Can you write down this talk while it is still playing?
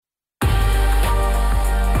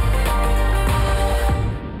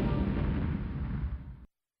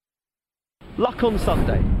Luck on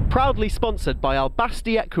Sunday, proudly sponsored by Al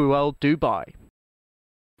Basti Equiworld Dubai.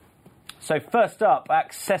 So first up,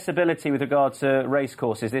 accessibility with regard to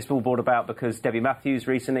racecourses. This all brought about because Debbie Matthews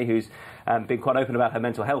recently, who's been quite open about her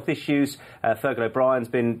mental health issues. Fergal O'Brien's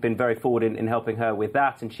been very forward in helping her with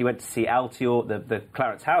that, and she went to see Altior, the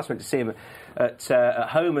Clarence House, went to see him at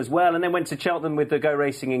home as well, and then went to Cheltenham with the Go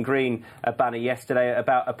Racing in Green banner yesterday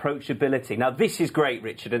about approachability. Now this is great,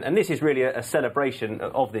 Richard, and this is really a celebration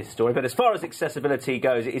of this story, but as far as accessibility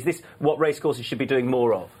goes, is this what racecourses should be doing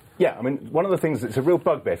more of? Yeah, I mean, one of the things that's a real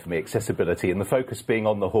bugbear for me, accessibility, and the focus being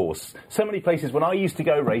on the horse. So many places, when I used to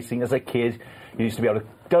go racing as a kid, you used to be able to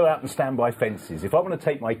go out and stand by fences. If I want to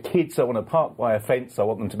take my kids, I want to park by a fence, I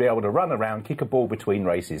want them to be able to run around, kick a ball between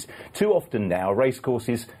races. Too often now,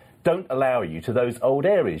 racecourses don't allow you to those old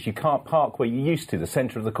areas. You can't park where you used to. The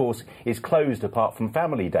centre of the course is closed apart from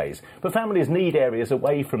family days. But families need areas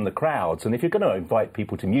away from the crowds, and if you're going to invite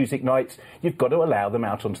people to music nights, you've got to allow them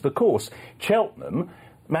out onto the course. Cheltenham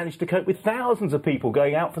managed to cope with thousands of people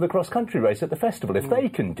going out for the cross-country race at the festival. If they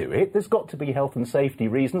can do it, there's got to be health and safety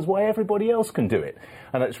reasons why everybody else can do it.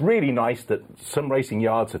 And it's really nice that some racing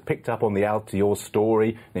yards have picked up on the Altior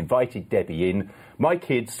story and invited Debbie in. My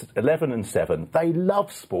kids, 11 and 7, they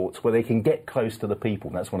love sports where they can get close to the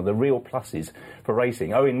people. That's one of the real pluses for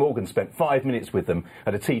racing. Owen Morgan spent 5 minutes with them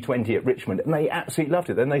at a T20 at Richmond, and they absolutely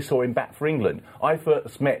loved it. Then they saw him back for England. I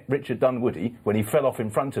first met Richard Dunwoody when he fell off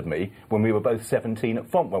in front of me when we were both 17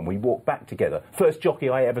 at Fontbonne. We walked back together. First jockey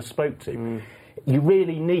I ever spoke to. You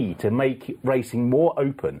really need to make racing more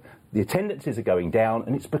open. The attendances are going down,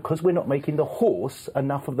 and it's because we're not making the horse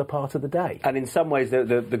enough of the part of the day. And in some ways,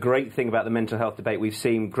 the great thing about the mental health debate we've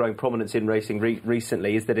seen growing prominence in racing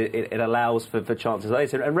recently is that it allows for chances like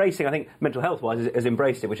this. And racing, I think, mental health-wise, has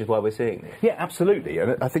embraced it, which is why we're seeing this. Yeah, absolutely.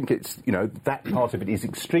 And I think it's, you know, that part of it is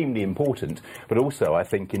extremely important. But also, I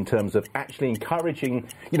think, in terms of actually encouraging,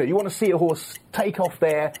 you know, you want to see a horse take off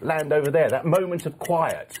there, land over there, that moment of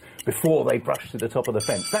quiet before they brush to the top of the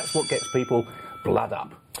fence. That's what gets people blood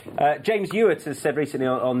up. James Ewart has said recently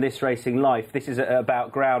on This Racing Life, this is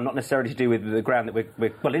about ground, not necessarily to do with the ground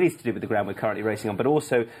that well, it is to do with the ground we're currently racing on, but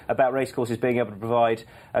also about racecourses being able to provide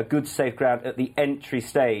a good, safe ground at the entry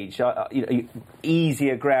stage,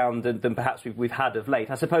 easier ground than perhaps we've had of late.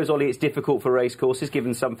 I suppose, Ollie, it's difficult for racecourses,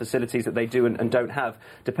 given some facilities that they do and don't have,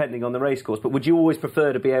 depending on the racecourse. But would you always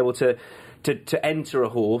prefer to be able to enter a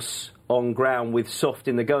horse on ground with soft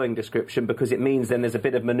in the going description, because it means then there's a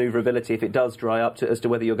bit of manoeuvrability if it does dry up as to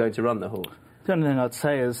whether you're going to run the horse? The only thing I'd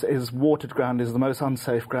say is watered ground is the most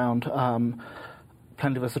unsafe ground.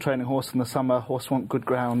 Plenty of us are training horse in the summer. Horse want good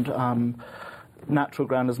ground. Natural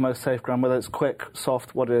ground is the most safe ground, whether it's quick,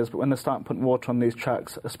 soft, what it is. But when they start putting water on these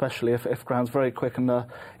tracks, especially if ground's very quick in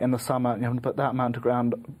the summer, and you have to put that amount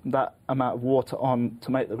of water on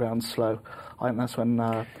to make the ground slow, I think that's when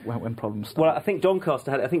problems start. Well, I think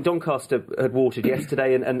Doncaster had watered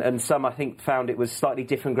yesterday, and some, I think, found it was slightly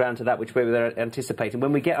different ground to that which we were anticipating.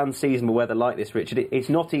 When we get unseasonable weather like this, Richard, it's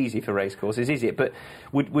not easy for racecourses, is it? But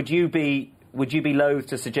would you be loath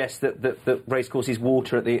to suggest that racecourses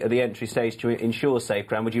water at the entry stage to ensure safe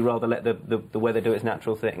ground? Would you rather let the weather do its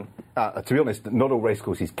natural thing? To be honest, not all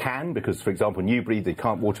racecourses can, because, for example, Newbury, they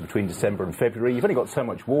can't water between December and February. You've only got so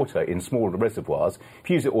much water in smaller reservoirs. If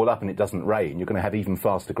you use it all up and it doesn't rain, you're going to have even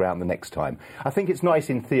faster ground the next time. I think it's nice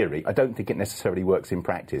in theory. I don't think it necessarily works in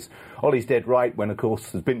practice. Ollie's dead right. When a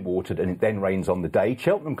course has been watered and it then rains on the day,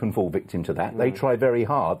 Cheltenham can fall victim to that. They try very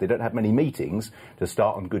hard. They don't have many meetings to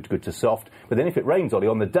start on good to soft. But then if it rains, Ollie,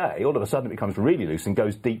 on the day, all of a sudden it becomes really loose and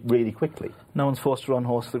goes deep really quickly. No one's forced to run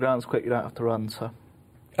horse. If the ground's quick, you don't have to run, so...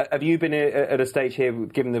 Have you been at a stage here,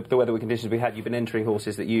 given the weather conditions we had, you've been entering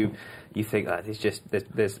horses that you think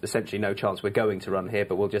there's essentially no chance we're going to run here,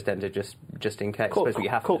 but we'll just enter just in case? Of course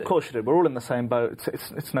you do. We're all in the same boat.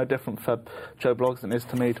 It's no different for Joe Bloggs than it is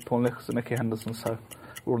to me, to Paul Nicholls and Nicky Henderson, so...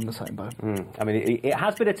 we're all in the same boat. I mean, it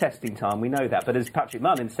has been a testing time, we know that, but as Patrick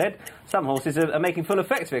Mullin said, some horses are making full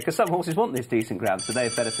effect of it, because some horses want this decent ground, so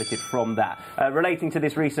they've benefited from that. Relating to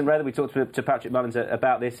this recent weather, we talked to Patrick Mullins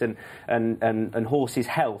about this and horses'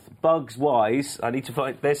 health. Bugs-wise, I need to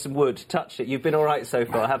find... there's some wood. Touch it. You've been all right so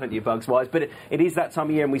far, haven't you, bugs-wise? But it is that time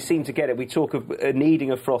of year, and we seem to get it. We talk of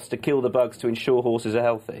needing a frost to kill the bugs to ensure horses are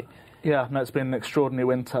healthy. Yeah, no, it's been an extraordinary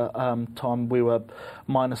winter, Tom. We were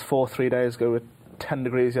 -4 3 days ago with 10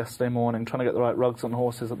 degrees yesterday morning, trying to get the right rugs on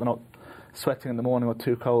horses that they're not sweating in the morning or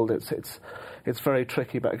too cold. It's very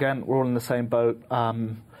tricky, but again, we're all in the same boat.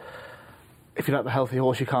 If you don't have a healthy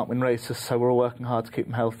horse, you can't win races, so we're all working hard to keep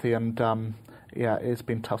them healthy, and yeah, it's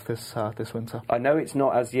been tough this winter. I know it's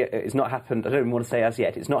not as yet. It's not happened. I don't even want to say as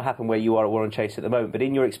yet. It's not happened where you are at Warren Chase at the moment. But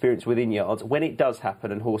in your experience within yards, when it does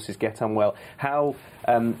happen and horses get unwell, how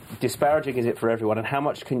disparaging is it for everyone, and how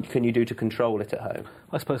much can you do to control it at home?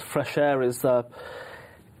 I suppose fresh air is the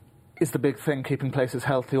big thing, keeping places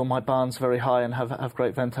healthy. All my barns very high and have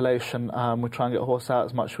great ventilation. We try and get a horse out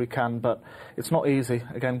as much as we can, but it's not easy.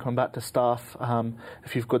 Again, coming back to staff,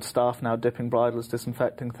 if you've good staff now, dipping bridles,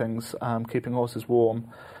 disinfecting things, keeping horses warm,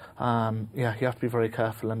 yeah, you have to be very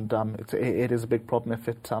careful, and it is a big problem if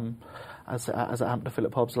it, as it happened to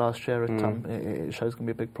Philip Hobbs last year, it shows going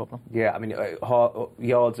to be a big problem. Yeah, I mean,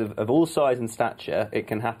 yards of all size and stature, it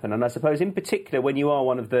can happen. And I suppose in particular when you are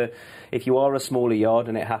if you are a smaller yard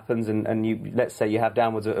and it happens and you, let's say you have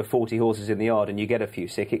downwards of 40 horses in the yard and you get a few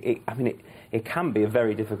sick, it can be a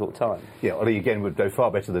very difficult time. Yeah, Ollie again would know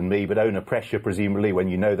far better than me, but owner pressure presumably when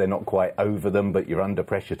you know they're not quite over them, but you're under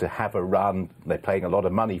pressure to have a run, they're paying a lot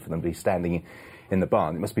of money for them to be standing in the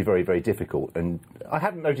barn. It must be very, very difficult. And I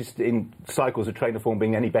haven't noticed in cycles of trainer form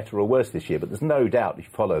being any better or worse this year, but there's no doubt if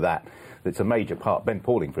you follow that, it's a major part. Ben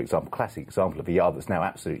Pauling, for example, classic example of a yard that's now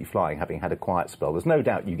absolutely flying, having had a quiet spell. There's no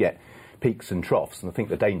doubt you get peaks and troughs, and I think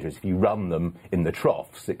the danger is if you run them in the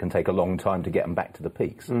troughs, it can take a long time to get them back to the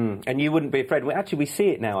peaks. And you wouldn't be afraid. Actually, we see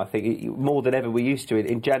it now, I think, more than ever we used to.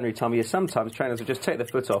 In January time of year, sometimes trainers will just take their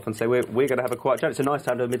foot off and say, we're going to have a quiet January. It's a nice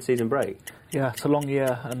time to have a mid-season break. Yeah, it's a long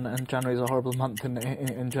year, and January's a horrible month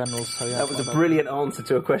in general. So yeah, that was a brilliant answer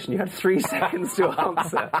to a question. You had 3 seconds to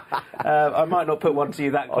answer. I might not put one to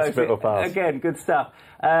you that closely. Again, good stuff.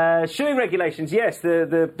 Shoeing regulations, yes,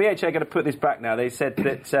 the BHA are going to put this back now. They said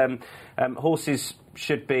that horses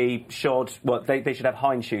should be shod, well, they should have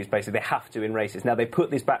hind shoes, basically. They have to in races. Now, they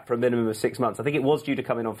put this back for a minimum of 6 months. I think it was due to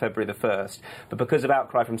come in on February the 1st, but because of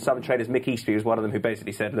outcry from some trainers, Mick Eastby was one of them who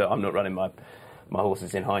basically said, look, I'm not running my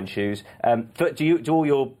horses in hind shoes. But do all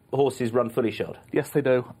your horses run fully shod? Yes, they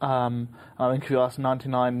do. I think if you ask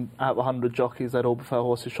 99 out of 100 jockeys, they'd all prefer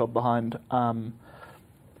horses shod behind.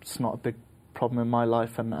 It's not a big problem in my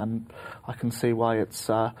life, and I can see why it's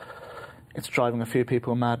driving a few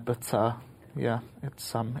people mad, but yeah,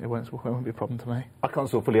 it won't be a problem to me. I can't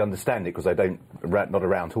sort of fully understand it because I not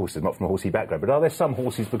around horses, not from a horsey background, but are there some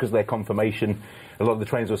horses, because of their conformation, a lot of the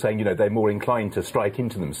trainers are saying, they're more inclined to strike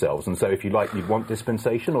into themselves, and so if you like, you'd want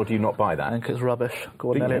dispensation, or do you not buy that? I think it's rubbish.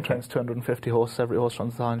 Gordon Elliott trains 250 horses, every horse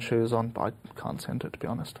runs the hind shoes on, but I can't stand it, to be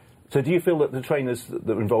honest. So do you feel that the trainers that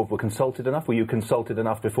were involved were consulted enough? Were you consulted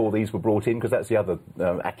enough before these were brought in? Because that's the other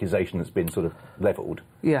accusation that's been sort of levelled.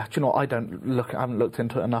 Yeah, do you know what? I haven't looked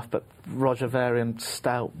into it enough, but Roger Varian,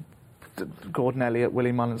 Stout, Gordon Elliott,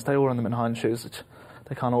 Willie Mullins, they all run them in hind shoes.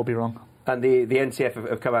 They can't all be wrong. And the NCF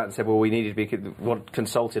have come out and said, well, we needed to be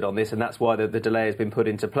consulted on this, and that's why the delay has been put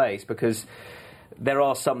into place, because there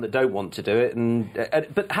are some that don't want to do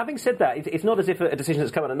it. But having said that, it's not as if a decision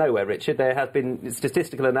has come out of nowhere, Richard. There has been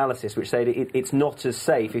statistical analysis which say that it's not as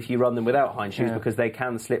safe if you run them without hind shoes, because they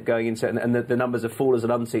can slip going into it, and the numbers of fallers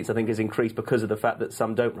and unseats, I think, has increased because of the fact that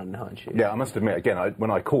some don't run in hind shoes. Yeah, I must admit, again,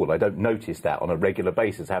 when I call, I don't notice that on a regular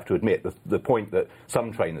basis. I have to admit, the point that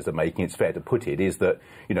some trainers are making, it's fair to put it, is that,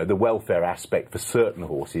 the welfare aspect for certain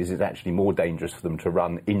horses is actually more dangerous for them to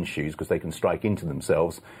run in shoes because they can strike into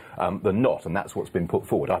themselves than not, and that's what's been put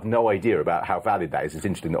forward. I have no idea about how valid that is. It's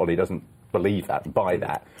interesting that Ollie doesn't believe that and buy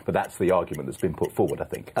that, but that's the argument that's been put forward, I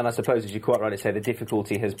think. And I suppose, as you quite rightly say, the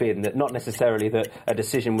difficulty has been that not necessarily that a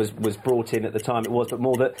decision was brought in at the time it was, but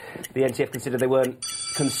more that the NCF considered they weren't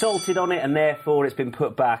consulted on it, and therefore it's been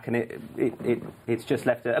put back, and it's just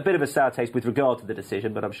left a bit of a sour taste with regard to the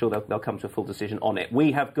decision, but I'm sure they'll come to a full decision on it.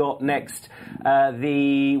 We have got next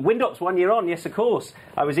the Windhops 1 year on. Yes, of course.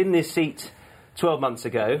 I was in this seat 12 months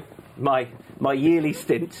ago, my yearly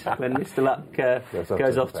stint when Mr. Luck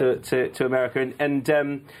goes off to America,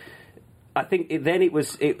 and I think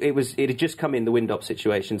it had just come in, the Windhops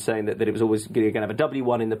situation, saying that it was always going to have a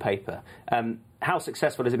W1 in the paper. How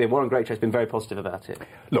successful has it been? Warren Greatrex has been very positive about it.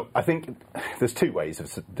 Look, I think there's two ways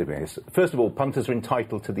of doing this. First of all, punters are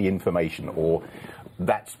entitled to the information, or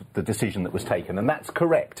that's the decision that was taken, and that's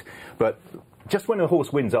correct. But just when a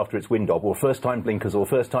horse wins after its Windhob, or first-time blinkers, or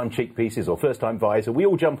first-time cheek pieces, or first-time visor, we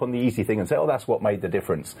all jump on the easy thing and say, oh, that's what made the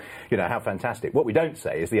difference. How fantastic. What we don't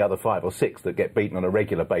say is the other 5 or 6 that get beaten on a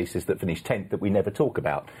regular basis that finish 10th that we never talk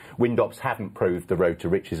about. Windhops haven't proved the road to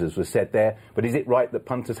riches, as was said there, but is it right that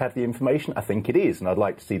punters have the information? I think it is, and I'd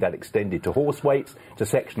like to see that extended to horse weights, to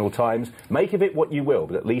sectional times. Make of it what you will,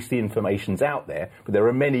 but at least the information's out there. But there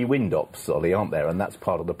are many Windhops, Ollie, aren't there? And that's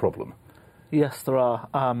part of the problem. Yes, there are.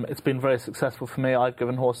 It's been very successful for me. I've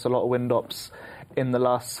given horses a lot of Windhops in the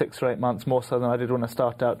last 6 or 8 months, more so than I did when I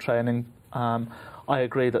started out training. I I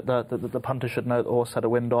agree that the punter should know the horse had a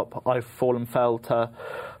wind up. I've fallen foul to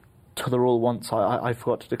the rule once. I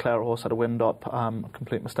forgot to declare a horse had a wind up.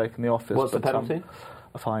 Complete mistake in the office. What's the penalty?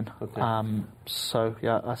 A fine. Okay. So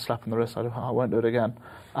yeah, a slap in the wrist. I won't do it again.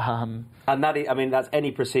 And that is, I mean, that's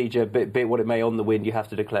any procedure, be what it may on the wind, you have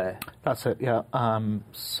to declare. That's it. Yeah.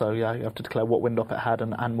 So yeah, you have to declare what wind up it had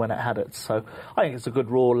and when it had it. So I think it's a good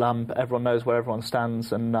rule. Everyone knows where everyone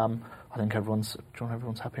stands, and I think everyone's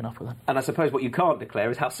happy enough with it. And I suppose what you can't declare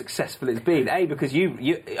is how successful it's been. Because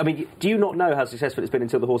I mean, do you not know how successful it's been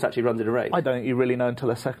until the horse actually runs in a race? I don't think you really know until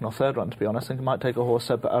their second or third run, to be honest. I think it might take a horse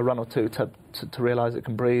a run or two to realise it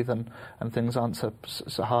can breathe and things aren't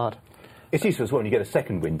so hard. It's useful as well when you get a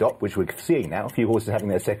second wind up, which we're seeing now. A few horses having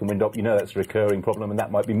their second wind up, you know that's a recurring problem, and that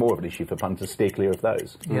might be more of an issue for punters. Steer clear of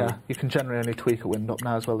those. Yeah, you can generally only tweak a wind up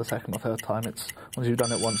now as well the second or third time. Once you've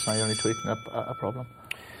done it once, now you're only tweaking a problem.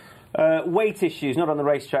 Weight issues, not on the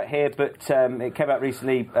racetrack here, but it came out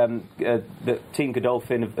recently that Team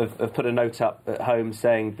Godolphin have put a note up at home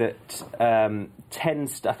saying that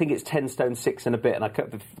I think it's 10 stone 6 and a bit, and I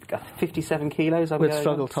cut 57 kilos. We'd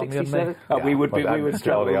struggle, Tom, you and me. Oh, we would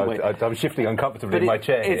struggle. I'm shifting uncomfortably in my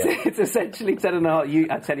chair here. It's essentially 10 and a half.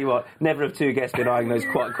 I tell you what, never have two guests been eyeing those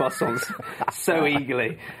croissants so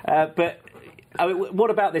eagerly. But I mean, what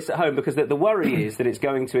about this at home? Because the worry is that it's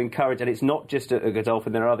going to encourage, and it's not just at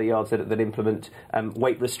Godolphin, there are other yards that implement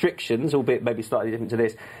weight restrictions, albeit maybe slightly different to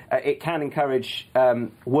this. It can encourage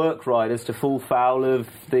work riders to fall foul of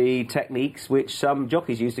the techniques which some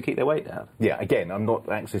jockeys use to keep their weight down. Yeah, again, I'm not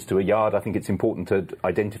access to a yard. I think it's important to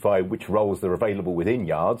identify which roles are available within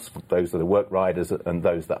yards, those that are work riders and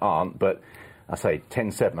those that aren't. But I say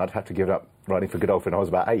 10-7, I'd have to give it up riding for Godolphin. I was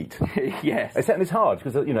about 8. Yes. It's hard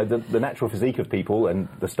because, you know, the natural physique of people and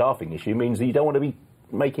the staffing issue means that you don't want to be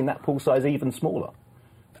making that pool size even smaller.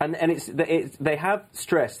 And they have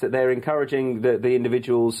stressed that they're encouraging the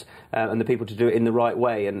individuals and the people to do it in the right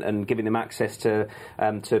way and giving them access to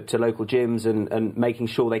local gyms and making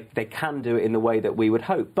sure they can do it in the way that we would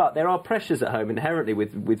hope. But there are pressures at home inherently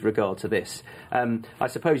with regard to this. I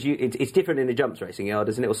suppose it's different in a jumps racing yard,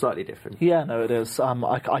 isn't it, or slightly different? Yeah, no, it is.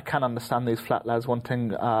 I can understand these flat lads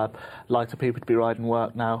wanting lighter people to be riding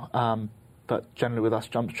work now. But generally with us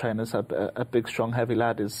jumps trainers, a big, strong, heavy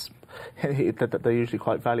lad is... they're usually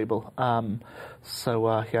quite valuable.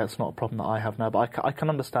 So it's not a problem that I have now. But I can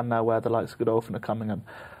understand now where the likes of Godolphin are coming, and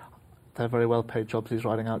they're very well paid jobs, these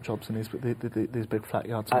riding out jobs in these big flat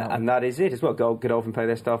yards. And that is it as well. Godolphin pay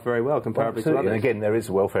their staff very well, comparably to others. And again, there is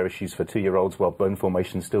welfare issues for 2-year-olds while bone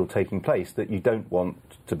formation is still taking place, that you don't want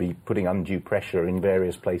to be putting undue pressure in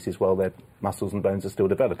various places while their muscles and bones are still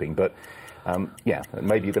developing. But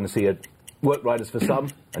maybe you're going to see work riders for some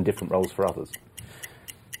and different roles for others.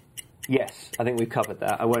 Yes, I think we've covered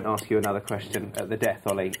that. I won't ask you another question at the death,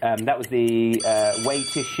 Ollie. That was the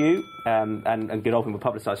weight issue, and Godolphin were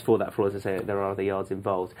publicised for that, for, as I say, there are other yards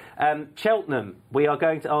involved. Cheltenham, we are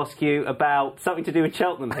going to ask you about something to do with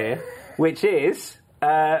Cheltenham here, which is,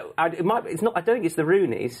 I don't think it's the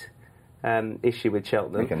Rooney's issue with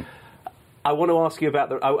Cheltenham. I want to ask you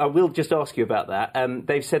about I will just ask you about that.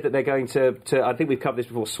 They've said that they're going to I think we've covered this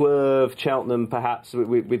before, swerve Cheltenham perhaps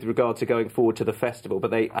with regard to going forward to the festival. But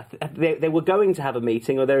they were going to have a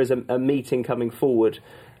meeting, or there is a meeting coming forward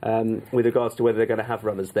with regards to whether they're going to have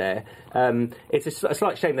runners there. It's a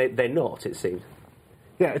slight shame they're not, it seems.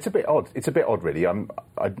 Yeah, it's a bit odd. It's a bit odd, really. I'm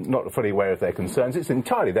not fully aware of their concerns. It's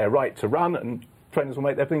entirely their right to run, and trainers will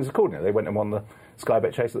make their things accordingly. They went and won the Sky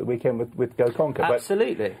Bet Chase at the weekend with Go Conquer.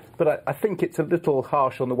 Absolutely. But I think it's a little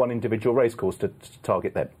harsh on the one individual racecourse to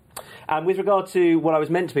target them. And with regard to what I was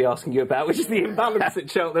meant to be asking you about, which is the imbalance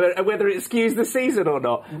at Cheltenham, and whether it skews the season or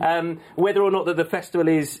not, whether or not that the festival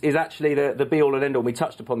is actually the be-all and end-all, we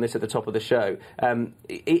touched upon this at the top of the show,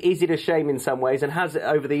 is it a shame in some ways, and has,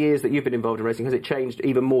 over the years that you've been involved in racing, has it changed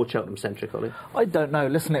even more Cheltenham-centric, Ollie? I don't know.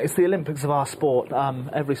 Listen, it's the Olympics of our sport.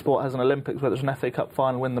 Every sport has an Olympics, whether it's an FA Cup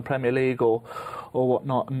final, win the Premier League or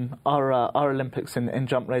whatnot, and our Olympics in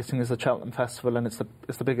jump racing is the Cheltenham Festival, and it's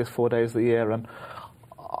the biggest 4 days of the year, and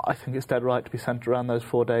I think it's dead right to be centred around those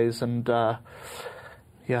 4 days, and no.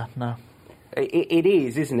 It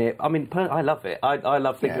is, isn't it? I mean, I love it. I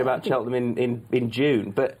love thinking about Cheltenham in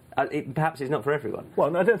June, but perhaps it's not for everyone.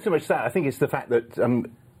 Well, I don't so much that. I think it's the fact that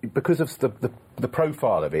because of the the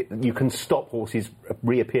profile of it, you can stop horses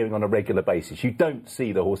reappearing on a regular basis. You don't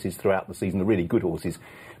see the horses throughout the season, the really good horses.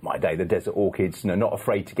 My day, the Desert Orchids, not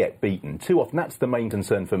afraid to get beaten. Too often, that's the main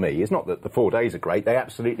concern for me. It's not that the 4 days are great, they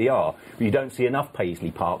absolutely are. But you don't see enough Paisley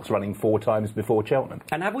Parks running 4 times before Cheltenham.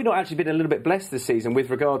 And have we not actually been a little bit blessed this season with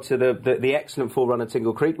regard to the excellent 4-runner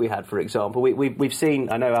Tingle Creek we had, for example? We've seen,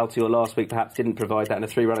 I know Altior last week perhaps didn't provide that in a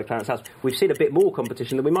 3-runner Clarence House. We've seen a bit more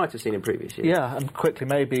competition than we might have seen in previous years. Yeah, and quickly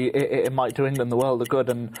maybe it might do England the world of good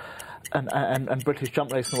and British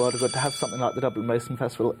jump racing the world of good to have something like the Dublin Racing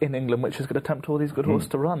Festival in England, which is going to tempt all these good horses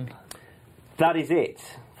to run. That is it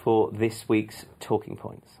for this week's Talking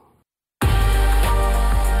Points.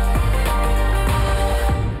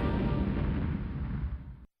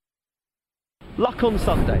 Luck on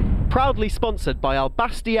Sunday, proudly sponsored by Al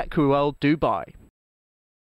Basti Equiworld Dubai.